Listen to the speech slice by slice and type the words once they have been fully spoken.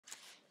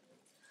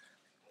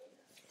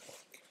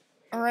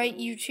Alright,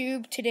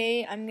 YouTube,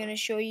 today I'm going to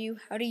show you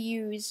how to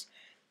use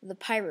the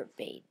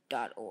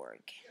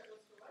piratebait.org.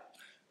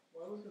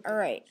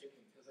 Alright,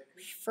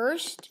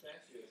 first,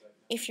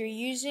 if you're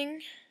using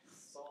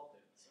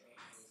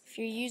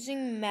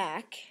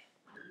Mac,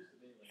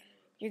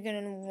 you're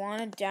going to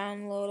want to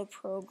download a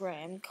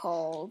program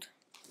called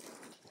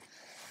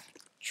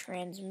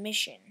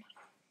Transmission.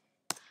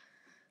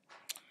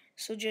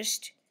 So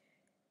just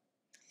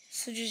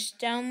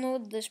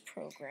download this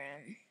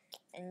program,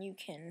 and you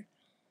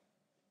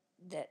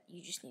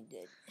just need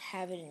to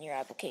have it in your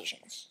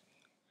applications.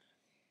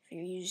 If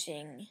you're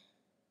using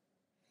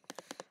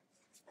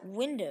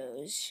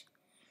Windows,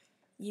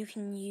 you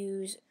can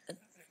use a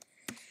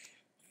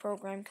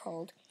program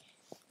called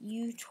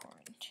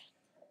uTorrent.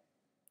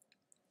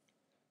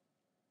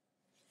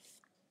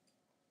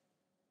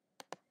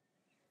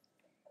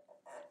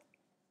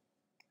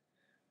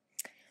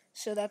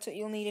 So that's what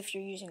you'll need if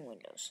you're using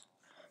Windows.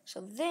 So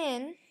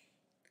then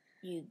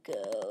you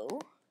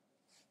go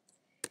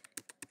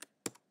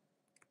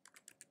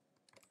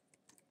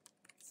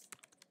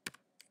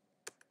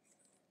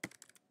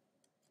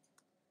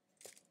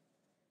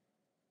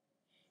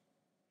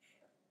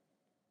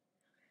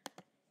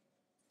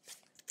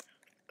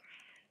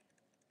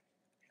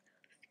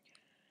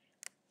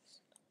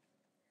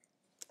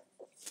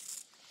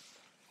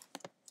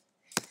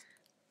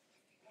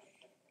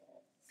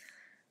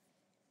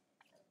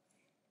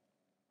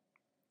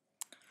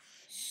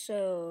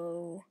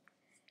So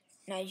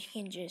now you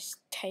can just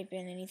type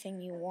in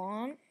anything you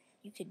want.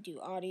 You could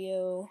do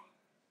audio,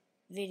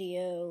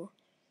 video,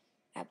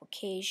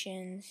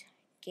 applications,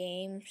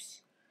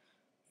 games,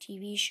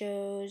 TV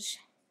shows.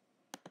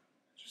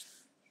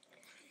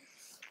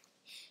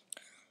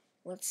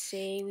 Let's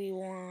say we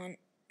want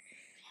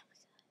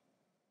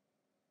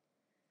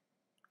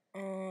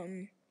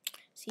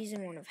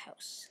season 1 of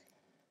House.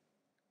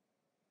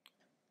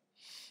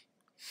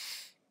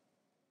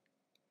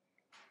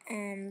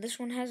 This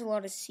one has a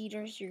lot of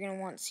cedars. You're going to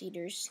want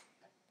cedars.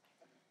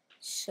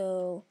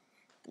 So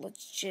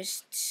let's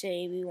just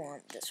say we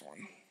want this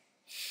one.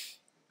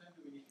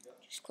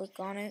 Just click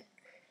on it.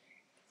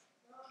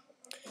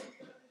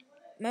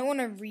 You might want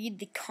to read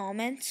the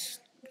comments,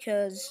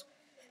 because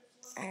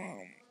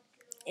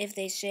if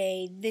they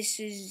say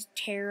this is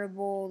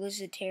terrible, this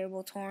is a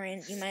terrible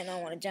torrent, you might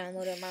not want to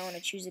download it. You might want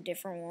to choose a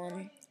different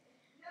one.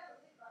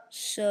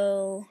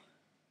 So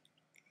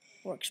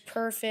works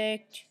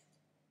perfect.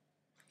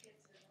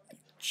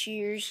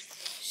 Cheers.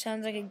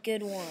 Sounds like a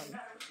good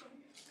one.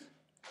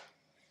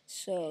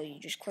 So you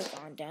just click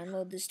on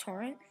download this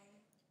torrent.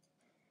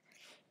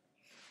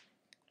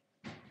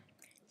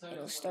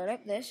 It'll start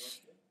up this.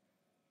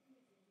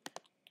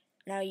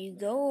 Now you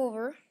go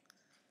over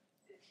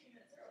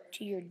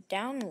to your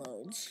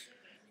downloads.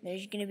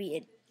 There's going to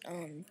be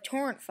a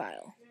torrent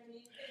file.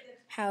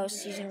 House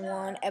Season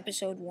 1,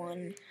 Episode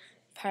 1,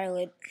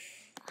 Pilot.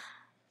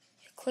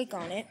 Click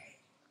on it.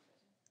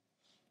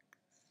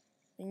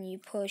 Then you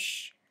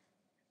push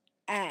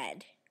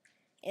add.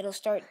 It'll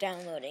start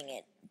downloading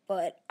it,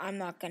 but I'm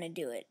not going to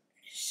do it.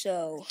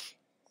 So,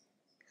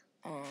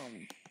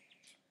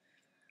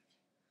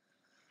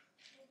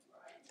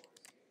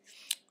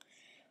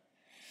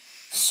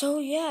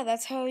 yeah,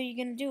 that's how you're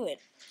going to do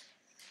it.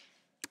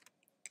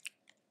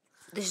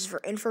 This is for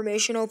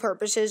informational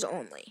purposes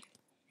only.